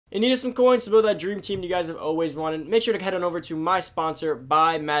You needed some coins to build that dream team you guys have always wanted. Make sure to head on over to my sponsor,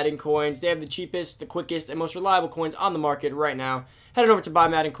 Buy Madden Coins. They have the cheapest, the quickest, and most reliable coins on the market right now. Head on over to Buy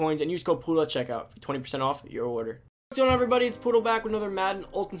Madden Coins and use code Poodle at checkout for 20% off your order. What's going on, everybody? It's Poodle back with another Madden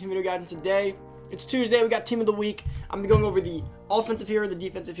Ultimate Team video guide, and today it's Tuesday. We got Team of the Week. I'm going to be going over the offensive hero, the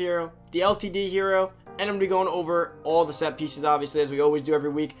defensive hero, the LTD hero, and I'm going to be going over all the set pieces, obviously, as we always do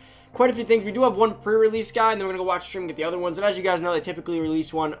every week. Quite a few things. We do have one pre-release guy, and then we're going to go watch the stream and get the other ones. And as you guys know, they typically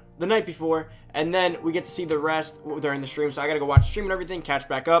release one the night before, and then we get to see the rest during the stream. So I got to go watch the stream and everything, catch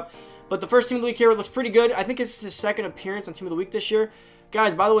back up. But the first Team of the Week hero looks pretty good. I think it's his second appearance on Team of the Week this year.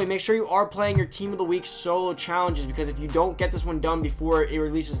 Guys, by the way, make sure you are playing your Team of the Week solo challenges, because if you don't get this one done before it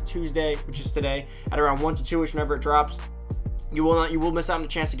releases Tuesday, which is today, at around 1 to 2-ish whenever it drops, you will miss out on a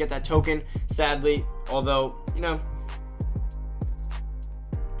chance to get that token, sadly. Although, you know,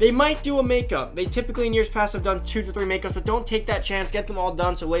 they might do a makeup. They typically in years past have done 2 to 3 makeups, but don't take that chance. Get them all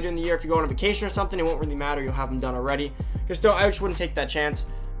done, so later in the year, if you go on a vacation or something, it won't really matter. You'll have them done already. I just wouldn't take that chance.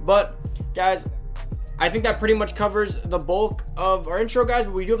 But, guys, I think that pretty much covers the bulk of our intro, guys.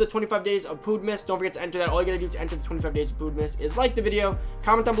 But we do have the 25 days of Poodmas. Don't forget to enter that. All you gotta do to enter the 25 days of Poodmas is like the video,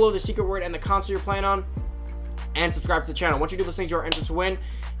 comment down below the secret word and the console you're playing on, and subscribe to the channel. Once you do those things, you are entered to win.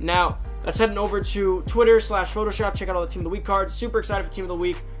 Now, let's head over to Twitter/Photoshop. Check out all the Team of the Week cards. Super excited for Team of the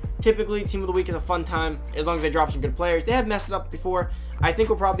Week. Typically, Team of the Week is a fun time as long as they drop some good players. They have messed it up before. I think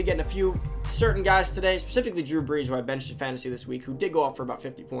we'll probably be getting a few certain guys today, specifically Drew Brees, who I benched in fantasy this week, who did go off for about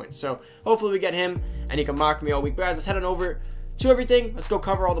 50 points. So hopefully we get him, and he can mock me all week. But guys, let's head on over to everything. Let's go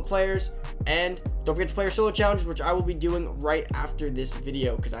cover all the players, and don't forget to play your solo challenges, which I will be doing right after this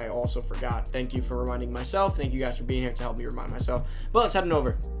video, because I also forgot. Thank you for reminding myself. Thank you guys for being here to help me remind myself. But let's head on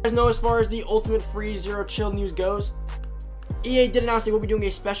over. You guys know, as far as the Ultimate Free Zero Chill news goes, EA did announce they will be doing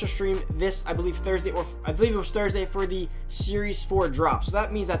a special stream this, I believe, Thursday, or I believe it was Thursday, for the Series 4 drop. So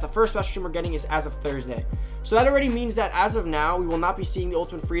that means that the first special stream we're getting is as of Thursday. So that already means that as of now, we will not be seeing the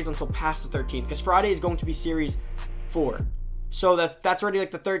Ultimate Freeze until past the 13th, because Friday is going to be Series 4. So that's already like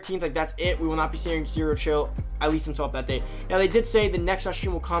the 13th, like that's it. We will not be seeing Zero Chill at least until that date. Now they did say the next special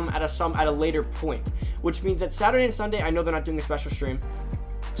stream will come at a later point, which means that Saturday and Sunday, I know they're not doing a special stream.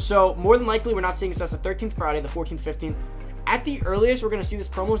 So more than likely, we're not seeing this as the 13th Friday, the 14th, 15th. At the earliest, we're going to see this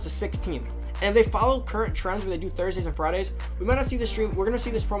promo is the 16th. And if they follow current trends where they do Thursdays and Fridays, we might not see this stream. We're going to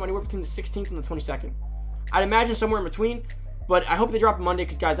see this promo anywhere between the 16th and the 22nd. I'd imagine somewhere in between, but I hope they drop it Monday,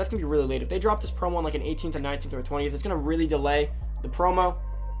 because, guys, that's going to be really late. If they drop this promo on like an 18th, or 19th, or 20th, it's going to really delay the promo.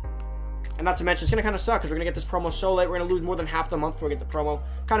 And not to mention, it's going to kind of suck, because we're going to get this promo so late. We're going to lose more than half the month before we get the promo.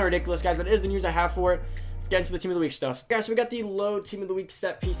 Kind of ridiculous, guys, but it is the news I have for it. Let's get into the Team of the Week stuff. Guys, so we got the low Team of the Week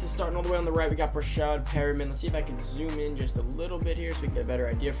set pieces starting all the way on the right. We got Rashad Perriman. Let's see if I can zoom in just a little bit here so we can get a better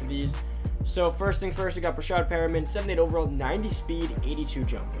idea for these. So first things first, we got Rashad Perriman, 78 overall, 90 speed, 82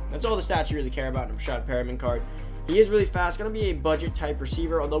 jumping. That's all the stats you really care about in a Rashad Perriman card. He is really fast, going to be a budget type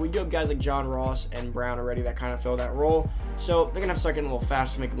receiver, although we do have guys like John Ross and Brown already that kind of fill that role. So they're going to have to start getting a little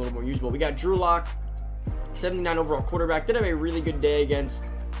faster to make it a little more usable. We got Drew Lock, 79 overall quarterback. Did have a really good day against,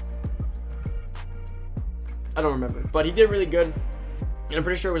 I don't remember, but he did really good. And I'm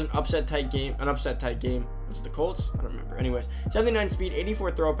pretty sure it was an upset tight game. Was it the Colts? I don't remember. Anyways, 79 speed,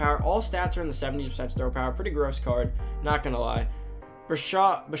 84 throw power. All stats are in the 70s besides throw power. Pretty gross card, not going to lie.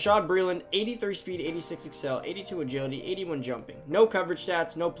 Bashaud Breeland, 83 speed, 86 excel, 82 agility, 81 jumping. No coverage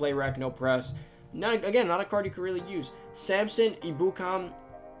stats, no play rec, no press. Again, not a card you could really use. Samson Ibukam,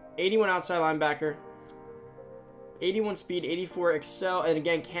 81 outside linebacker, 81 speed, 84 excel, and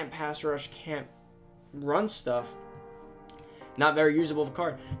again, can't pass rush, can't run stuff. Not very usable of a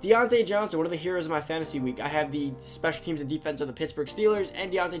card. Deontay Johnson, one of the heroes of my fantasy week. I have the special teams and defense of the Pittsburgh Steelers,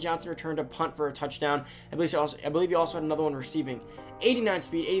 and Deontay Johnson returned a punt for a touchdown. I believe he also had another one receiving. 89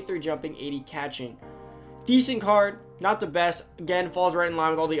 speed, 83 jumping, 80 catching. Decent card, not the best. Again, falls right in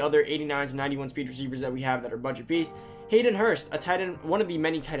line with all the other 89s and 91 speed receivers that we have that are budget beasts. Hayden Hurst, a tight end, one of the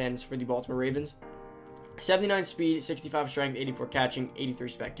many tight ends for the Baltimore Ravens. 79 speed, 65 strength, 84 catching, 83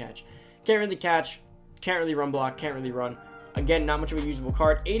 spec catch. Can't really catch, can't really run block, can't really run. Again, not much of a usable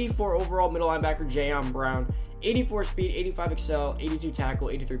card. 84 overall middle linebacker, Jayon Brown. 84 speed, 85 excel, 82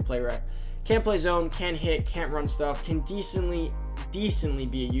 tackle, 83 play rec. Can't play zone, can't hit, can't run stuff. Can decently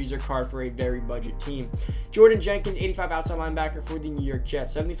be a user card for a very budget team. Jordan Jenkins, 85 outside linebacker for the New York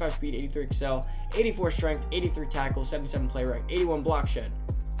Jets. 75 speed, 83 excel, 84 strength, 83 tackle, 77 play rec, 81 block shed.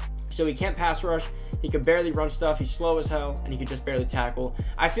 So he can't pass rush, he can barely run stuff, he's slow as hell, and he can just barely tackle.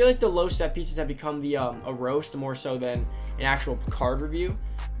 I feel like the low set pieces have become the a roast more so than an actual card review.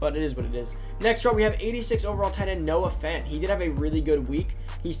 but it is what it is. Next card, we have 86 overall tight end Noah Fant. He did have a really good week.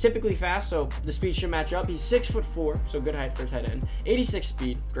 He's typically fast, so the speed should match up. He's 6'4", so good height for a tight end. 86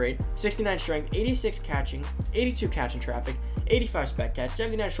 speed, great. 69 strength, 86 catching, 82 catching traffic, 85 spec catch,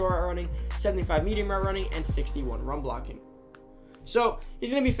 79 short route running, 75 medium route running, and 61 run blocking. So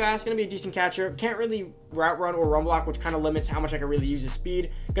he's going to be fast, going to be a decent catcher. Can't really route run or run block, which kind of limits how much I can really use his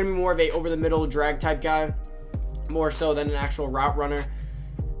speed. Going to be more of a over-the-middle drag type guy, more so than an actual route runner.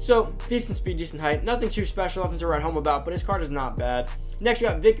 So decent speed, decent height. Nothing too special, nothing to write home about, but his card is not bad. Next, we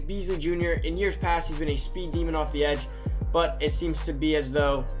got Vic Beasley Jr. In years past, he's been a speed demon off the edge, but it seems to be as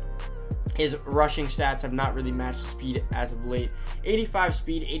though his rushing stats have not really matched the speed as of late. 85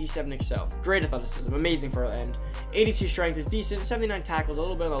 speed, 87 excel. Great athleticism, amazing for an end. 82 strength is decent. 79 tackles, a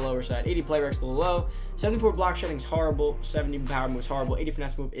little bit on the lower side. 80 play recs, a little low. 74 block shedding is horrible. 70 power move is horrible. 80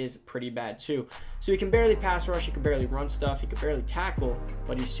 finesse move is pretty bad too. So he can barely pass rush, he can barely run stuff, he can barely tackle,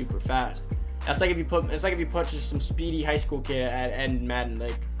 but he's super fast. That's like if you put just some speedy high school kid at end Madden.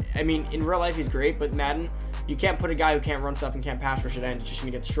 Like, I mean, in real life he's great, but Madden, you can't put a guy who can't run stuff and can't pass rush at end. He's just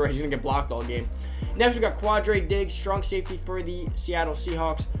gonna get destroyed. He's gonna get blocked all game. Next, we got Quadre Diggs, strong safety for the Seattle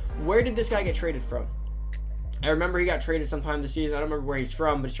Seahawks. Where did this guy get traded from? I remember he got traded sometime this season. I don't remember where he's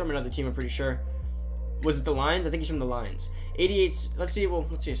from, but he's from another team, I'm pretty sure. Was it the Lions? I think he's from the Lions. 88. Let's see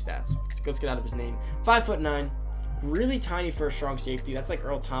his stats. Let's get out of his name. 5'9", really tiny for a strong safety. That's like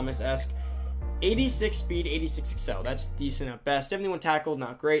Earl Thomas-esque. 86 speed, 86 excel. That's decent at best. 71 tackle,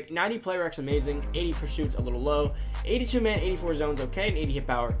 not great. 90 play recs, amazing. 80 pursuits, a little low. 82 man, 84 zones, okay, and 80 hit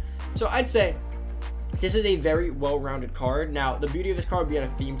power. So I'd say this is a very well-rounded card. Now, the beauty of this card would be on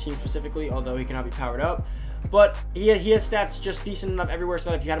a theme team specifically, although he cannot be powered up. But he has stats just decent enough everywhere, so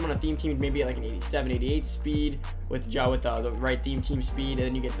that if you had him on a theme team, maybe like an 87, 88 speed with the right theme team speed, and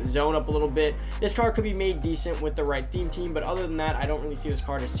then you get the zone up a little bit. This card could be made decent with the right theme team, but other than that, I don't really see this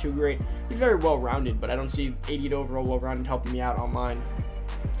card as too great. He's very well-rounded, but I don't see 88 overall well-rounded helping me out online.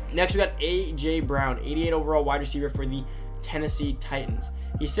 Next, we got A.J. Brown, 88 overall wide receiver for the Tennessee Titans.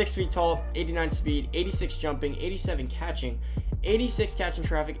 He's 6 feet tall, 89 speed, 86 jumping, 87 catching, 86 catching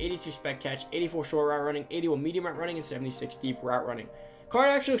traffic, 82 spec catch, 84 short route running, 81 medium route running, and 76 deep route running. Card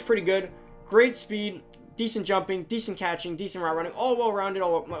actually looks pretty good. Great speed, decent jumping, decent catching, decent route running, all well-rounded,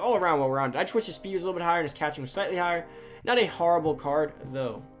 all around well-rounded. I just wish his speed was a little bit higher and his catching was slightly higher. Not a horrible card,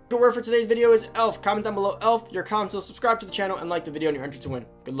 though. Good word for today's video is Elf. Comment down below Elf, your console, subscribe to the channel, and like the video, and you're entered to win.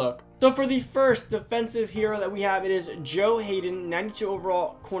 Good luck. So for the first defensive hero that we have, it is Joe Haden, 92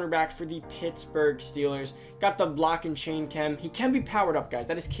 overall cornerback for the Pittsburgh Steelers. Got the block and chain chem. He can be powered up, guys.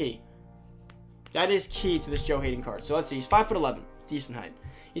 That is key. That is key to this Joe Haden card. So let's see. He's 5'11", decent height.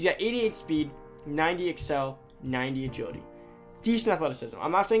 He's got 88 speed, 90 excel, 90 agility. Decent athleticism.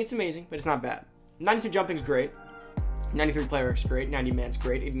 I'm not saying it's amazing, but it's not bad. 92 jumping is great. 93 play recs is great, 90 man's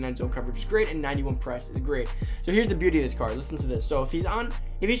great, 89 zone coverage is great, and 91 press is great. So here's the beauty of this card. Listen to this. So if he's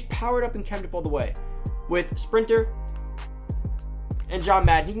powered up and chemmed up all the way with Sprinter and John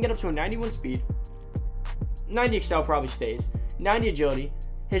Madden, he can get up to a 91 speed, 90 excel probably stays, 90 agility.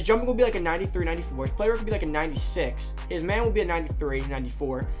 His jumping will be like a 93, 94. His play rec will be like a 96. His man will be a 93,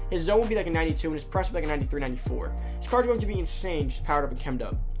 94. His zone will be like a 92, and his press will be like a 93, 94. This card's going to be insane, just powered up and chemmed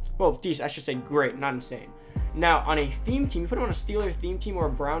up. Well, decent, I should say great, not insane. Now, on a theme team, you put him on a Steelers theme team or a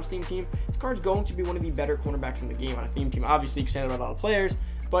Browns theme team, this card's going to be one of the better cornerbacks in the game on a theme team. Obviously, you can say that about a lot of players,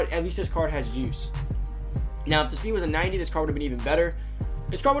 but at least this card has use. Now, if the speed was a 90, this card would have been even better.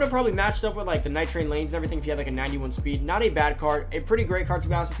 This card would have probably matched up with like the Night Train lanes and everything if you had like a 91 speed. Not a bad card, a pretty great card to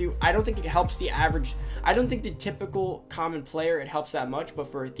be honest with you. I don't think it helps the average, I don't think the typical common player it helps that much,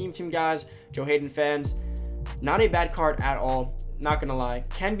 but for theme team guys, Joe Haden fans, not a bad card at all. Not gonna lie,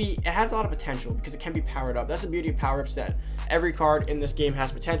 it has a lot of potential because it can be powered up. That's the beauty of power-ups, that every card in this game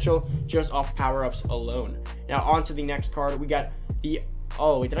has potential just off power-ups alone. Now on to the next card. We got the,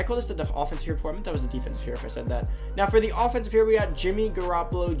 oh wait, did I call this the offensive hero before? I meant that was the defensive hero if I said that. Now for the offensive hero, we got Jimmy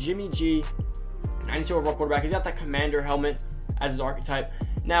Garoppolo, Jimmy G, 92 overall quarterback. He's got that commander helmet as his archetype.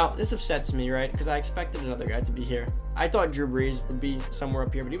 Now this upsets me, right? Because I expected another guy to be here. I thought Drew Brees would be somewhere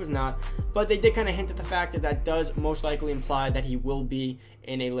up here, but he was not. But they did kind of hint at the fact that that does most likely imply that he will be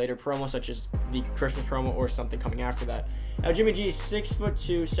in a later promo, such as the Christmas promo or something coming after that. Now Jimmy G is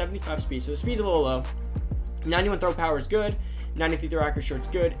 6'2", 75 speed, so the speed's a little low. 91 throw power is good. 93 throw accuracy is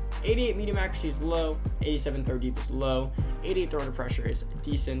good. 88 medium accuracy is low. 87 throw deep is low. 88 throw under pressure is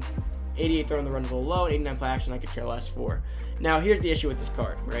decent. 88 throw on the run is a little low, and 89 play action I could care less for. Now, here's the issue with this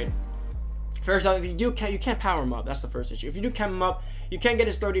card, right? First off, if you can't power him up. That's the first issue. If you do chem him up, you can get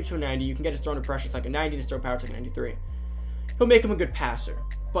his throw deep to a 90. You can get his throw under pressure to like a 90. His throw power to like 93. He'll make him a good passer.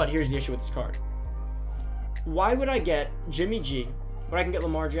 But here's the issue with this card. Why would I get Jimmy G, but I can get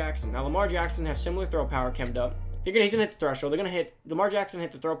Lamar Jackson. Now, Lamar Jackson has similar throw power chemmed up. He's going to hit the threshold. They're going to hit Lamar Jackson,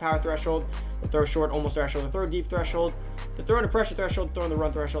 hit the throw power threshold, the throw short almost threshold, the throw deep threshold, the throw under pressure threshold, the throw in the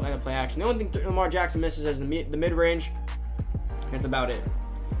run threshold, and the play action. The only thing Lamar Jackson misses is the mid-range. That's about it.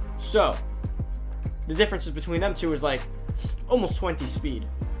 So, the differences between them two is like almost 20 speed.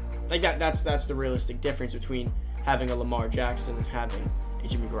 Like that's the realistic difference between having a Lamar Jackson and having a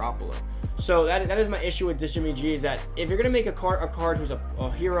Jimmy Garoppolo. So that is my issue with this Jimmy G, is that if you're going to make a card who's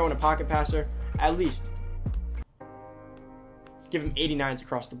a hero and a pocket passer, at least give him 89s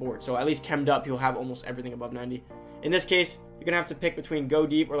across the board. So at least chemmed up, he'll have almost everything above 90. In this case, you're going to have to pick between go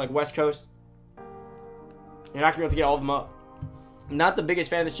deep or like West Coast. You're not going to be able to get all of them up. I'm not the biggest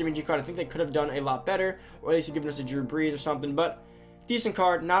fan of this Jimmy G card. I think they could have done a lot better, or at least given us a Drew Brees or something, but decent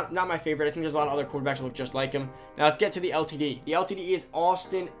card, not my favorite. I think there's a lot of other quarterbacks that look just like him. Now let's get to the LTD. The LTD is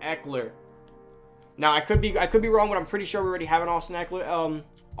Austin Ekeler. Now I could be wrong, but I'm pretty sure we already have an Austin Ekeler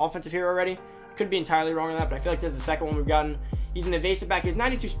offensive hero already. Could be entirely wrong on that, but I feel like this is the second one we've gotten. He's an evasive back. He has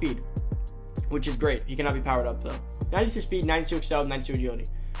 92 speed, which is great. He cannot be powered up though. 92 speed, 92 excel, 92 agility.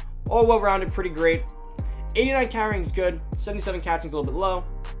 All well-rounded, pretty great. 89 carrying is good. 77 catching is a little bit low.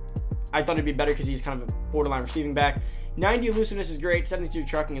 I thought it'd be better because he's kind of a borderline receiving back. 90 elusiveness is great. 72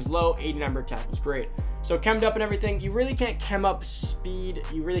 trucking is low. 89 break tackle is great. So chemmed up and everything. You really can't chem up speed.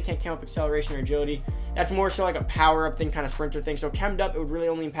 You really can't chem up acceleration or agility. That's more so like a power up thing, kind of sprinter thing. So chemmed up, it would really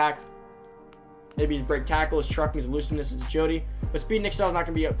only impact maybe his break tackle, his trucking, his elusiveness, his agility. But speed and excel is not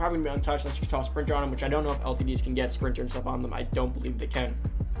going to be probably going to be untouched unless you toss sprinter on him, which I don't know if LTDs can get sprinter and stuff on them. I don't believe they can.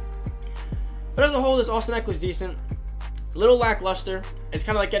 But as a whole, this Austin Ekeler is decent. A little lackluster. It's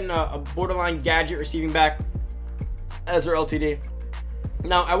kind of like getting a borderline gadget receiving back as their LTD.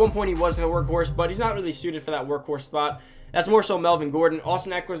 Now, at one point he was the workhorse, but he's not really suited for that workhorse spot. That's more so Melvin Gordon.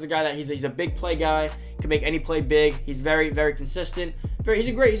 Austin Ekeler is the guy that he's a big play guy. Can make any play big. He's very, very consistent. He's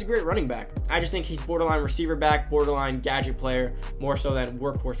a great running back. I just think he's borderline receiver back, borderline gadget player, more so than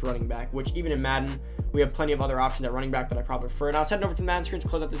workhorse running back, which even in Madden, we have plenty of other options at running back that I probably prefer. Now let's head over to the Madden screen to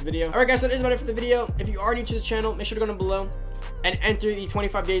close out this video. Alright guys, so that is about it for the video. If you are new to the channel, make sure to go down below and enter the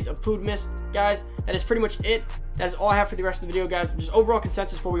 25 days of Poodmas. Guys, that is pretty much it. That is all I have for the rest of the video, guys. Just overall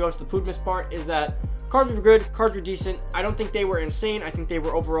consensus before we go to the Poodmas part is that cards were good, cards were decent. I don't think they were insane. I think they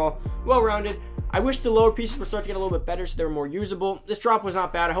were overall well-rounded. I wish the lower pieces would start to get a little bit better so they were more usable. This drop was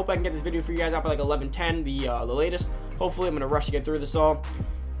not bad. I hope I can get this video for you guys out by like 11:10, the latest. Hopefully, I'm going to rush to get through this all.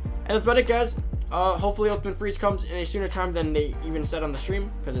 And that's about it, guys. Hopefully Ultimate Freeze comes in a sooner time than they even said on the stream,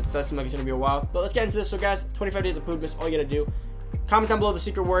 because it does seem like it's going to be a while. But let's get into this. So guys, 25 days of Poodmas, all you got to do, comment down below the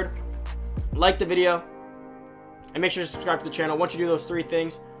secret word, like the video, and make sure to subscribe to the channel. Once you do those 3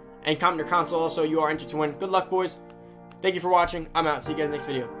 things, and comment your console also, you are entered to win. Good luck, boys. Thank you for watching. I'm out. See you guys next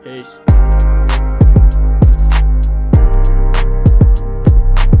video. Peace.